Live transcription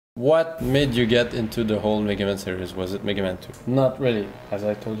What made you get into the whole Mega Man series? Was it Mega Man 2? Not really. As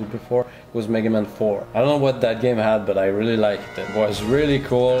I told you before, it was Mega Man 4. I don't know what that game had, but I really liked it. It was really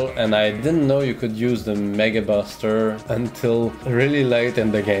cool, and I didn't know you could use the Mega Buster until really late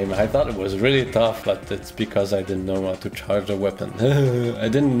in the game. I thought it was really tough, but it's because I didn't know how to charge a weapon. I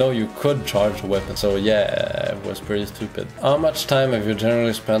didn't know you could charge a weapon, so yeah, it was pretty stupid. How much time have you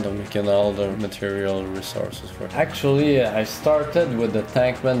generally spent on making all the material resources for it? Actually, I started with the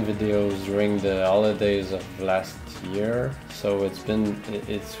Tankman videos during the holidays of last year, so it's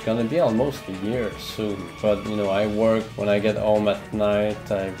gonna be almost a year soon. But you know, I work when I get home at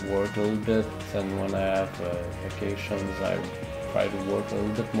night. I work a little bit, and when I have vacations, I try to work a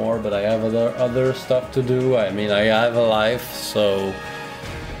little bit more. But I have other stuff to do. I mean, I have a life, so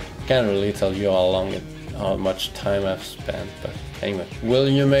can't really tell you how much time I've spent. But anyway, will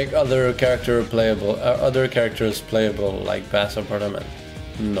you make other characters playable like Bass or Protoman?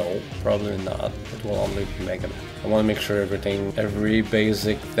 No, probably not. It will only be Mega Man. I want to make sure every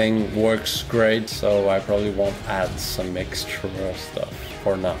basic thing works great, so I probably won't add some extra stuff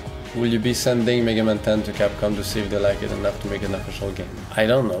for now. Will you be sending Mega Man 10 to Capcom to see if they like it enough to make an official game? I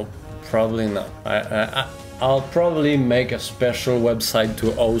don't know. Probably not. I'll probably make a special website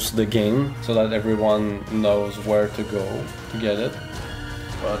to host the game so that everyone knows where to go to get it.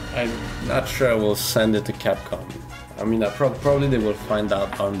 But I'm not sure I will send it to Capcom. I mean, probably they will find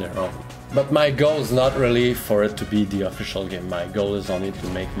out on their own. But my goal is not really for it to be the official game. My goal is only to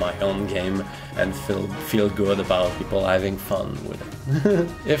make my own game and feel good about people having fun with it.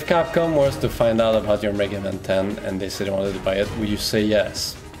 If Capcom was to find out about your Mega Man 10 and they said they wanted to buy it, will you say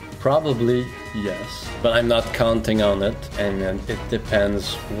yes? Probably yes, but I'm not counting on it, and it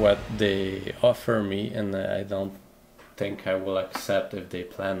depends what they offer me, and I don't think I will accept if they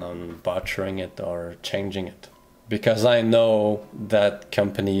plan on butchering it or changing it. Because I know that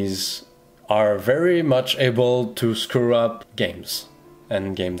companies are very much able to screw up games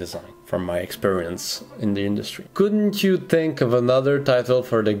and game design, from my experience in the industry. Couldn't you think of another title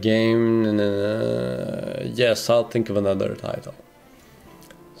for the game? Yes, I'll think of another title.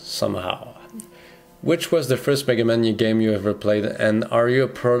 Somehow. Which was the first Mega Man game you ever played, and are you a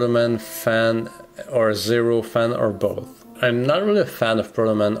Protoman fan or Zero fan or both? I'm not really a fan of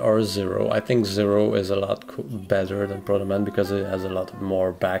Protoman or Zero. I think Zero is a lot better than Protoman because it has a lot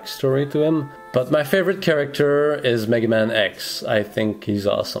more backstory to him. But my favorite character is Mega Man X. I think he's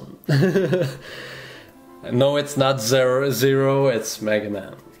awesome. No, it's not Zero, it's Mega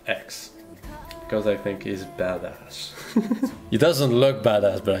Man X. Because I think he's badass. He doesn't look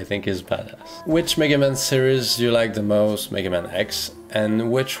badass, but I think he's badass. Which Mega Man series do you like the most? Mega Man X.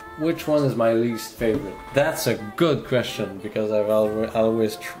 And which one is my least favorite? That's a good question, because I've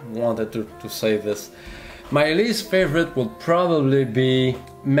always wanted to say this. My least favorite will probably be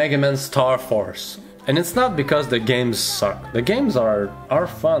Mega Man Star Force. And it's not because the games suck. The games are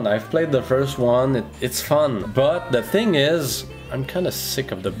fun. I've played the first one, it's fun. But the thing is, I'm kind of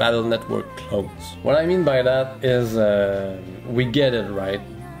sick of the Battle Network clones. What I mean by that is, we get it, right?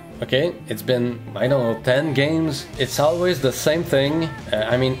 Okay, it's been, I don't know, 10 games. It's always the same thing.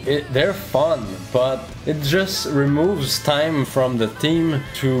 I mean, they're fun, but it just removes time from the team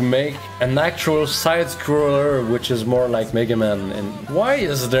to make an actual side-scroller, which is more like Mega Man. And why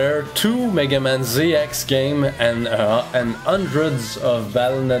is there 2 Mega Man ZX game and hundreds of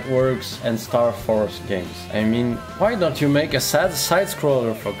Battle Networks and Star Force games? I mean, why don't you make a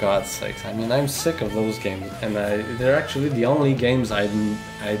side-scroller, for God's sakes? I mean, I'm sick of those games, and they're actually the only games I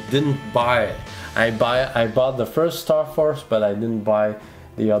didn't buy. I bought the first Star Force, but I didn't buy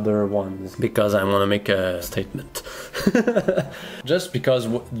the other ones because I want to make a statement. Just because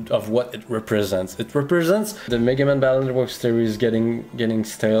of what it represents. It represents the Mega Man Battle Network series getting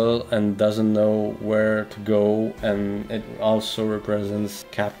stale and doesn't know where to go, and it also represents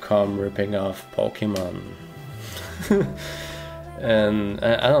Capcom ripping off Pokemon. And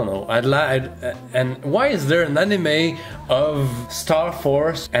I don't know, and why is there an anime of Star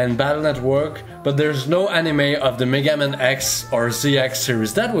Force and Battle Network, but there's no anime of the Mega Man X or ZX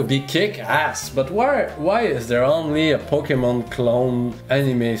series? That would be kick-ass, but why is there only a Pokemon clone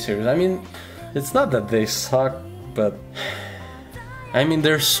anime series? I mean, it's not that they suck, but I mean,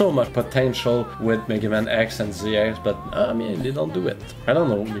 there's so much potential with Mega Man X and ZX, but I mean, they don't do it. I don't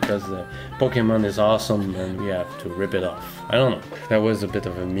know, because Pokemon is awesome and we have to rip it off. I don't know. That was a bit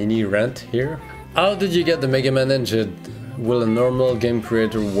of a mini rant here. How did you get the Mega Man engine? Will a normal game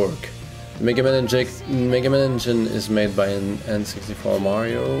creator work? The Mega Man engine is made by an N64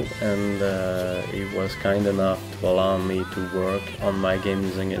 Mario, and he was kind enough to allow me to work on my game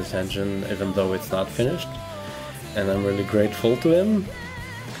using his engine, even though it's not finished. And I'm really grateful to him.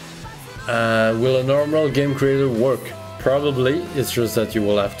 Will a normal game creator work? Probably. It's just that you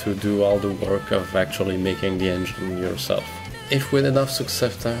will have to do all the work of actually making the engine yourself. If with enough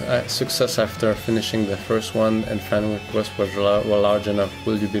success after finishing the first one and fan requests were large enough,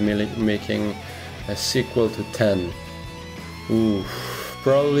 will you be making a sequel to 10? Ooh,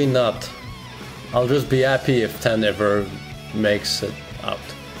 probably not. I'll just be happy if 10 ever makes it out.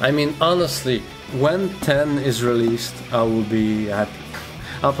 I mean, honestly, when 10 is released, I will be happy.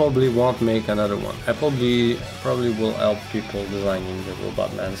 I probably won't make another one. I probably will help people designing the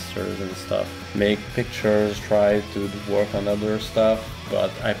robot masters and stuff. Make pictures, try to work on other stuff,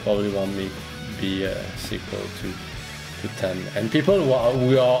 but I probably won't be a sequel to 10. And people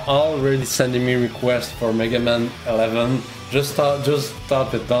we are already sending me requests for Mega Man 11. Just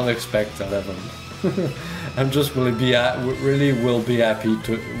stop it. Don't expect 11. I'm just will be happy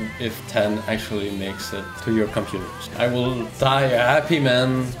to if 10 actually makes it to your computers. I will die a happy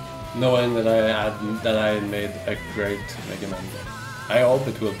man knowing that I made a great Mega Man game. I hope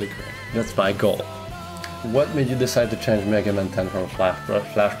it will be great. That's my goal. What made you decide to change Mega Man 10 from a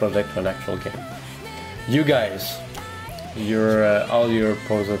Flash project to an actual game? You guys, all your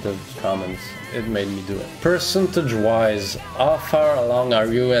positive comments, it made me do it. Percentage-wise, how far along are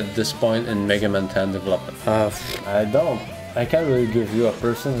you at this point in Mega Man 10 development? I can't really give you a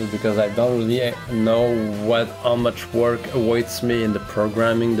percentage because I don't really know how much work awaits me in the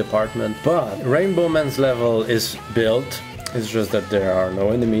programming department. But Rainbow Man's level is built. It's just that there are no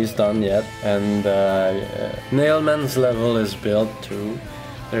enemies done yet. And Nailman's level is built too.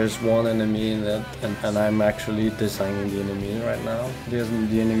 There's one enemy in it, and I'm actually designing the enemy right now. The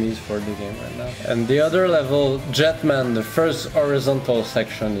enemies for the game right now. And the other level, Jetman, the first horizontal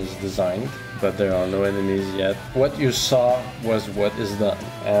section is designed, but there are no enemies yet. What you saw was what is done.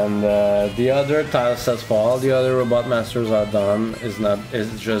 And the other tile sets for all the other Robot Masters are done.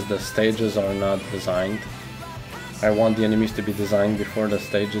 It's just the stages are not designed. I want the enemies to be designed before the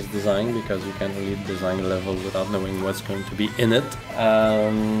stage is designed, because you can't really design a level without knowing what's going to be in it.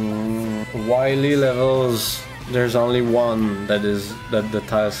 Wily levels, there's only one that the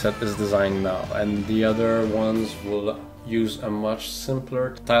tile set is designed now, and the other ones will use a much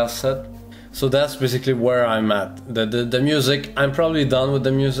simpler tile set. So that's basically where I'm at. The music, I'm probably done with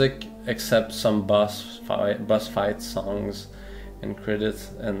the music, except some boss fight songs and credits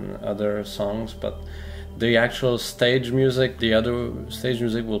and other songs, but the actual stage music, the other stage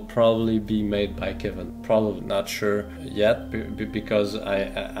music will probably be made by Kevin. Probably not sure yet, because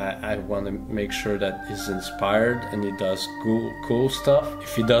I want to make sure that he's inspired and he does cool stuff.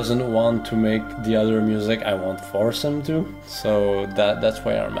 If he doesn't want to make the other music, I won't force him to. So that's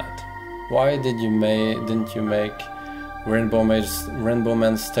where I'm at. Why didn't you make Rainbow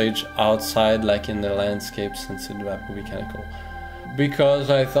Man's stage outside, like in the landscape, since it would be kind of cool? Because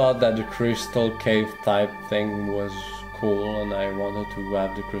I thought that the crystal cave type thing was cool, and I wanted to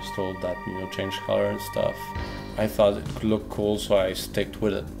have the crystal that, change color and stuff. I thought it could look cool, so I stuck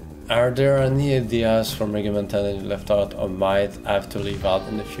with it. Are there any ideas for Mega Man 10 that you left out or might have to leave out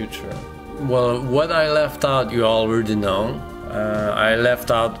in the future? Well, what I left out you already know. I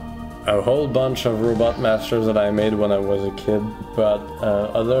left out a whole bunch of Robot Masters that I made when I was a kid, but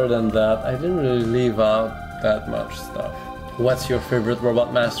other than that, I didn't really leave out that much stuff. What's your favorite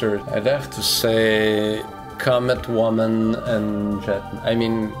Robot Master? I'd have to say Comet Woman and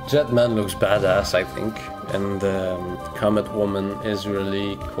Jetman looks badass, I think, and Comet Woman is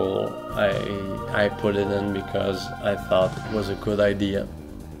really cool. I put it in because I thought it was a good idea.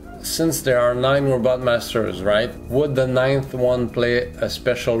 Since there are 9 Robot Masters, right? Would the 9th one play a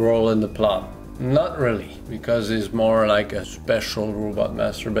special role in the plot? Not really, because he's more like a special Robot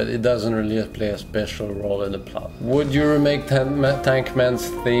Master, but it doesn't really play a special role in the plot. Would you remake Tankman's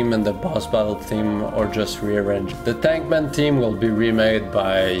theme and the boss battle theme, or just rearrange it? The Tankman theme will be remade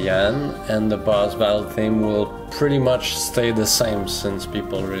by Yan, and the boss battle theme will pretty much stay the same, since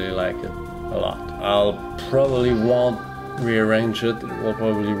people really like it a lot. I'll probably won't rearrange it, it will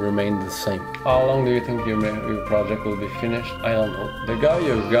probably remain the same. How long do you think your project will be finished? I don't know. The guy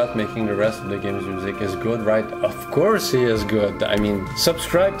you've got making the rest of the game's music is good, right? Of course he is good. I mean,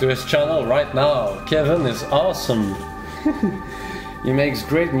 subscribe to his channel right now. Kevin is awesome. He makes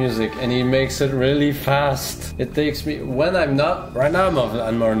great music, and he makes it really fast. It takes me, when I'm not, right now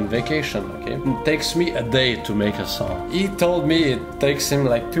I'm on vacation, okay? It takes me a day to make a song. He told me it takes him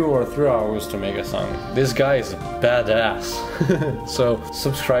like 2 or 3 hours to make a song. This guy is a badass. So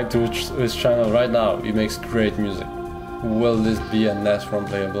subscribe to his channel right now. He makes great music. Will this be a NES ROM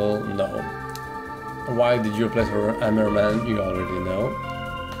playable? No. Why did you play for Hammerman? You already know.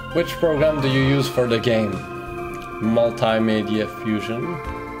 Which program do you use for the game? Multimedia Fusion.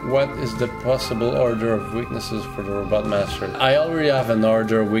 What is the possible order of weaknesses for the Robot Master? I already have an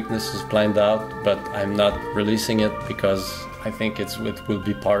order of weaknesses planned out, but I'm not releasing it because I think it will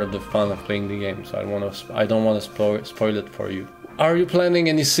be part of the fun of playing the game, so I don't want to spoil it for you. Are you planning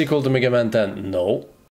any sequel to Mega Man 10? No.